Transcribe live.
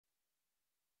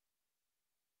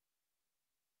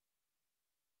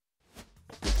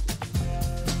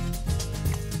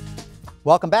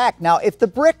Welcome back. Now, if the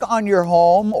brick on your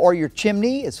home or your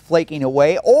chimney is flaking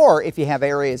away, or if you have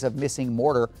areas of missing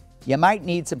mortar, you might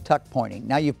need some tuck pointing.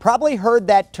 Now, you've probably heard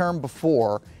that term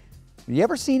before. Have you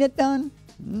ever seen it done?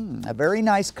 A very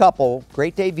nice couple,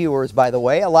 Great Day viewers, by the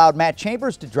way, allowed Matt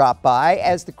Chambers to drop by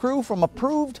as the crew from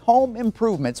Approved Home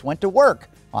Improvements went to work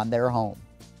on their home.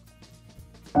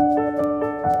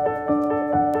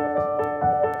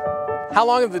 How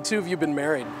long have the two of you been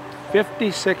married?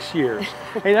 56 years.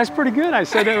 Hey, that's pretty good. I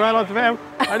said that right off the bat.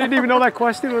 I didn't even know that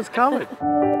question was coming.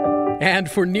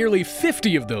 And for nearly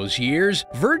 50 of those years,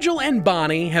 Virgil and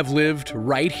Bonnie have lived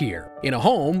right here, in a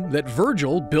home that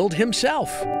Virgil built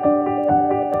himself.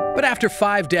 But after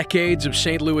 5 decades of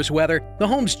St. Louis weather, the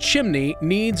home's chimney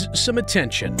needs some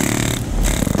attention.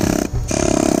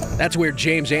 That's where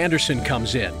James Anderson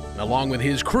comes in, along with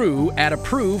his crew at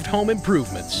Approved Home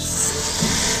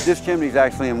Improvements. This chimney's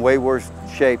actually in way worse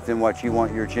shape than what you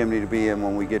want your chimney to be in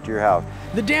when we get to your house.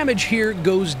 The damage here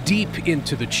goes deep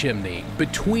into the chimney,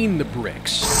 between the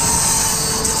bricks.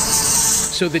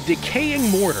 So the decaying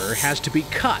mortar has to be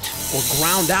cut or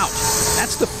ground out.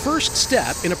 That's the first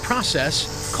step in a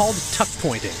process called tuck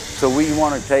pointing. So we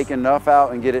want to take enough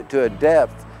out and get it to a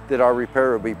depth that our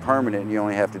repair will be permanent and you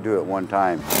only have to do it one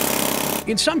time.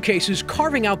 In some cases,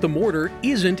 carving out the mortar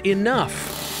isn't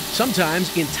enough.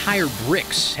 Sometimes entire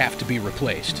bricks have to be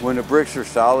replaced. When the bricks are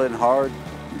solid and hard,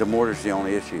 the mortar's the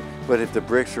only issue. But if the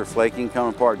bricks are flaking,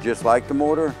 coming apart just like the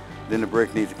mortar, then the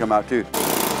brick needs to come out too.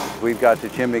 We've got the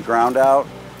chimney ground out.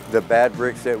 The bad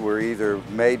bricks that were either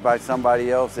made by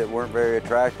somebody else that weren't very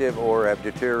attractive or have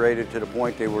deteriorated to the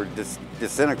point they were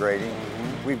disintegrating,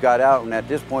 we've got out, and at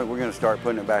this point we're going to start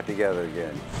putting it back together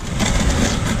again.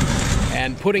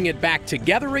 And putting it back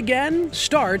together again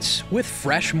starts with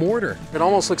fresh mortar. It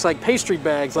almost looks like pastry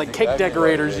bags, like cake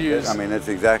decorators use. I mean, it's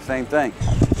the exact same thing.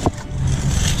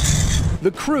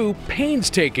 The crew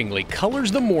painstakingly colors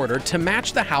the mortar to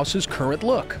match the house's current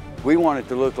look. We want it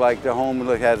to look like the home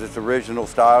has its original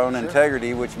style and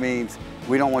integrity, which means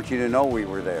we don't want you to know we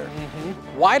were there.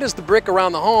 Why does the brick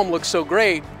around the home look so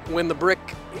great when the brick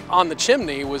on the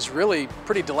chimney was really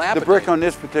pretty dilapidated? The brick on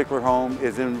this particular home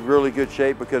is in really good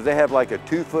shape because they have like a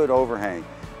 2-foot overhang.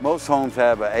 Most homes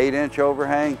have an 8-inch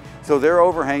overhang, so their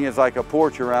overhang is like a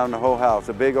porch around the whole house,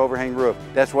 a big overhang roof.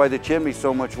 That's why the chimney's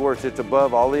so much worse. It's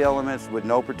above all the elements with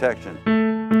no protection.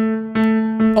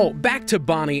 Oh, back to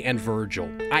Bonnie and Virgil.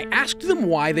 I asked them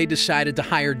why they decided to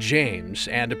hire James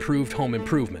and Approved Home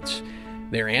Improvements.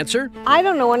 Their answer? I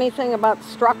don't know anything about the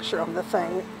structure of the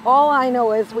thing. All I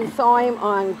know is we saw him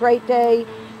on Great Day,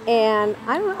 and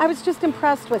I was just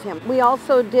impressed with him. We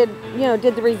also did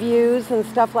the reviews and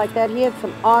stuff like that. He had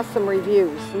some awesome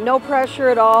reviews. No pressure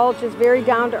at all, just very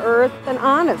down to earth and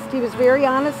honest. He was very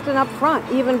honest and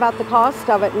upfront, even about the cost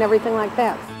of it and everything like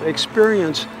that.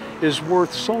 Experience is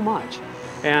worth so much.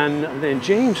 And then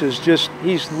James is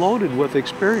he's loaded with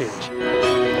experience.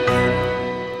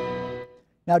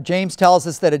 Now, James tells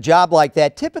us that a job like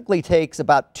that typically takes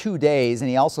about 2 days, and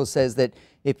he also says that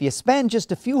if you spend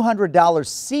just a few $100s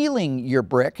sealing your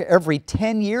brick every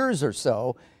 10 years or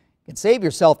so, you can save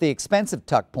yourself the expense of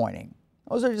tuck pointing.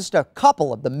 Those are just a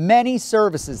couple of the many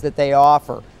services that they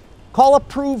offer. Call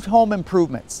Approved Home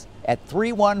Improvements at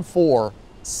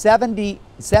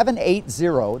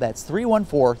 314-780, that's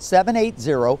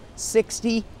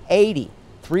 314-780-6080,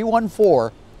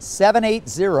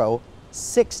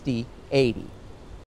 314-780-6080.